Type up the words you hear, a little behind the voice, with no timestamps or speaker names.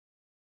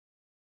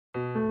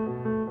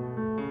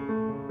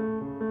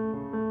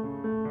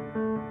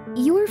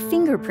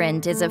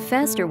fingerprint is a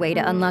faster way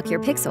to unlock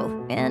your Pixel,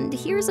 and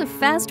here's a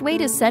fast way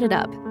to set it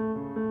up.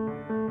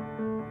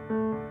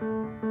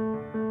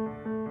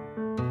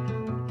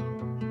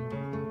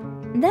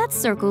 That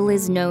circle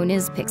is known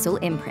as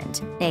Pixel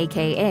Imprint,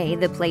 aka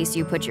the place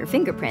you put your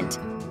fingerprint.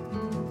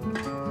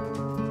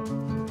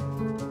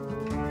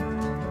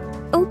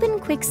 Open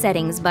Quick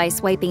Settings by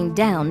swiping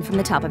down from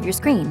the top of your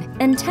screen,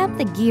 and tap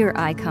the gear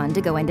icon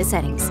to go into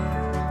Settings.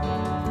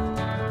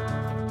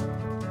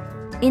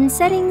 In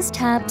Settings,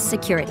 tap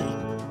Security.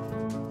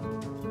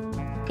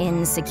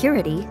 In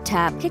Security,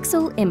 tap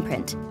Pixel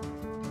Imprint.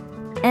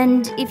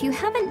 And if you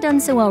haven't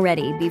done so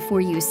already, before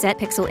you set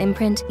Pixel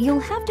Imprint, you'll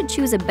have to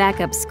choose a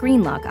backup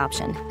screen lock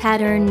option,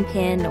 pattern,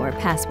 pin, or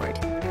password.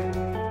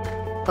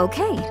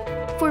 Okay,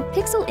 for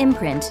Pixel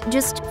Imprint,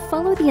 just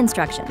follow the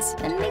instructions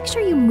and make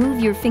sure you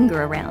move your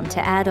finger around to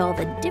add all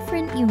the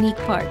different unique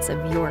parts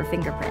of your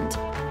fingerprint.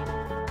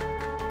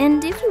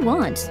 And if you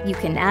want, you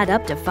can add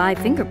up to 5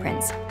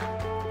 fingerprints.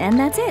 And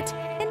that's it.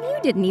 And you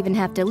didn't even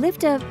have to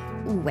lift a...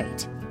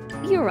 Wait,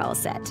 you're all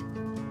set.